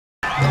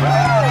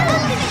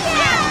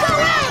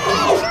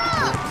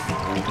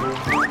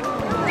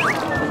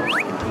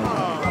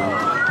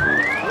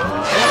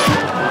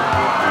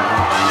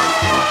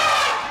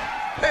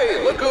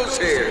Hey, look who's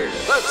here.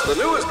 That's the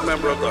newest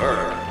member of the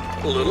herd,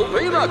 Little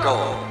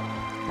Pinochle.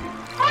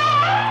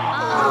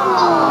 Aww,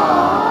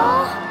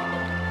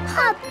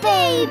 a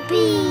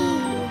baby.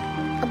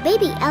 A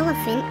baby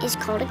elephant is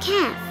called a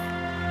calf.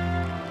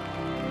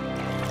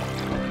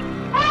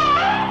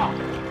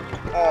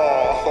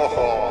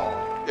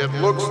 Oh, it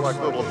looks like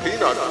little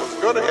Pinochle is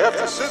gonna have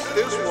to sit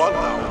this one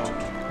out.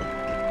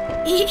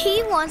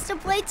 He wants to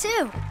play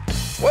too.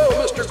 Well,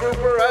 Mr.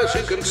 Grouper, as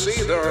you can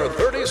see, there are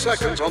 30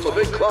 seconds on the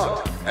big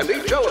clock, and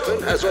each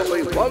elephant has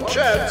only one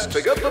chance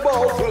to get the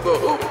ball through the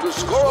hoop to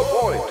score a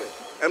point.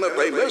 And if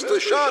they miss the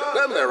shot,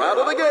 then they're out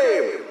of the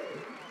game.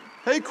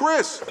 Hey,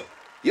 Chris.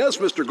 Yes,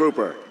 Mr.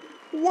 Grouper.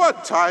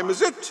 What time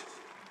is it?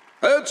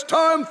 It's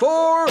time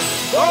for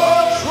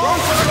the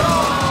Trophy!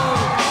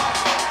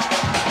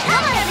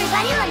 Come on,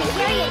 everybody, let me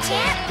hear you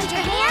chant. Put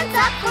your hands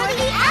up for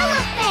the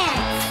elephants.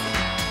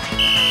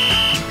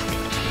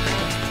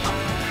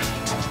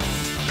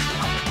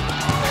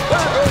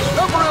 There goes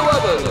number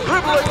 11,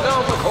 dribbling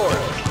down the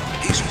court.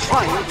 He's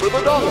trying for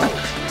the dunk.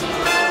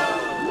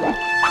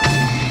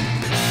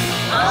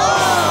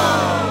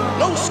 Oh!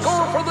 No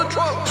score for the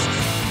Trunks.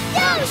 Go,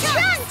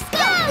 Trunks,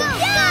 go,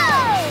 go!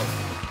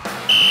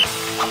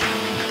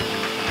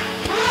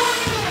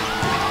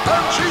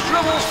 And she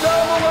dribbles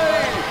down the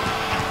lane.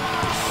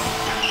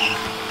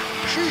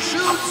 She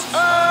shoots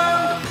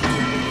and...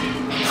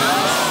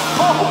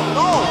 Oh,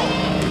 no!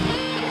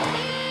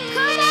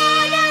 Come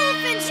on,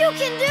 elephants, you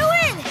can do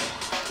it!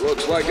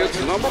 Looks like it's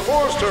number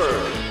 4's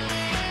turn.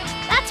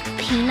 That's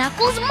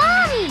Pinocle's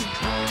mommy.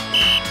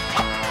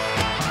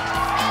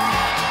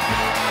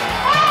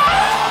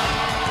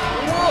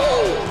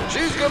 Whoa!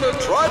 She's gonna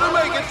try to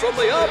make it from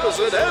the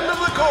opposite end of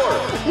the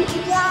court.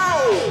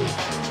 Wow!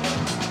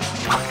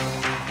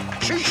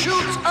 She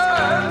shoots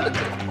and...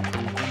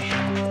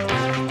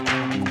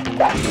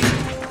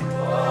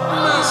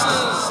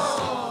 misses!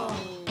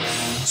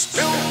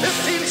 Still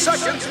 15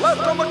 seconds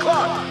left on the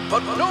clock,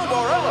 but no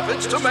more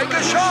elephants to make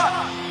a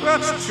shot.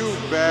 That's too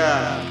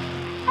bad.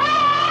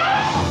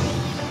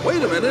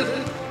 Wait a minute.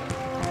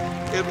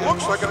 It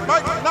looks like it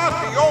might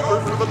not be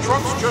over for the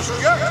Trunks just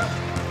yet.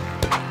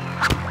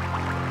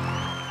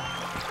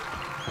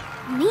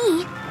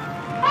 Me?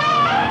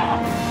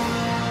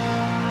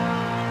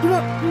 You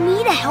want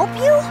me to help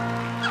you?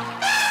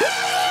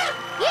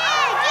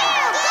 Yeah,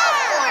 Gil, go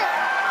for it!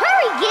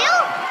 Hurry,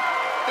 Gil!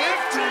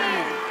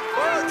 15,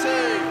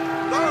 14,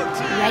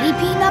 13. Ready,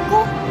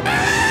 Pinochle?